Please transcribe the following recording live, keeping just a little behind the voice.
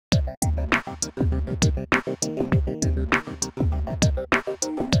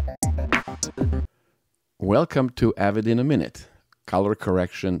Welcome to Avid in a Minute, Color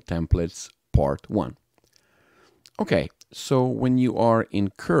Correction Templates Part 1. Okay, so when you are in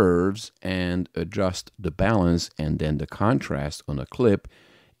curves and adjust the balance and then the contrast on a clip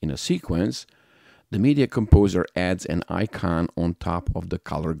in a sequence, the Media Composer adds an icon on top of the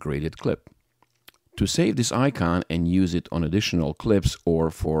color graded clip. To save this icon and use it on additional clips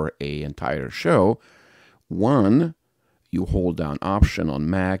or for an entire show, 1, you hold down Option on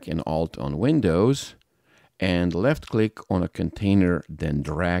Mac and Alt on Windows, and left-click on a container, then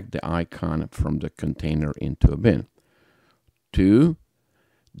drag the icon from the container into a bin. 2,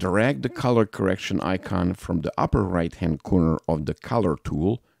 drag the color correction icon from the upper right-hand corner of the color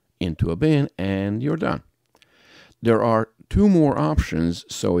tool into a bin, and you're done. There are 2 more options,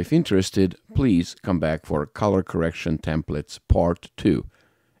 so if interested, please come back for Color Correction Templates Part 2.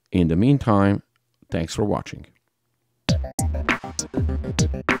 In the meantime, thanks for watching.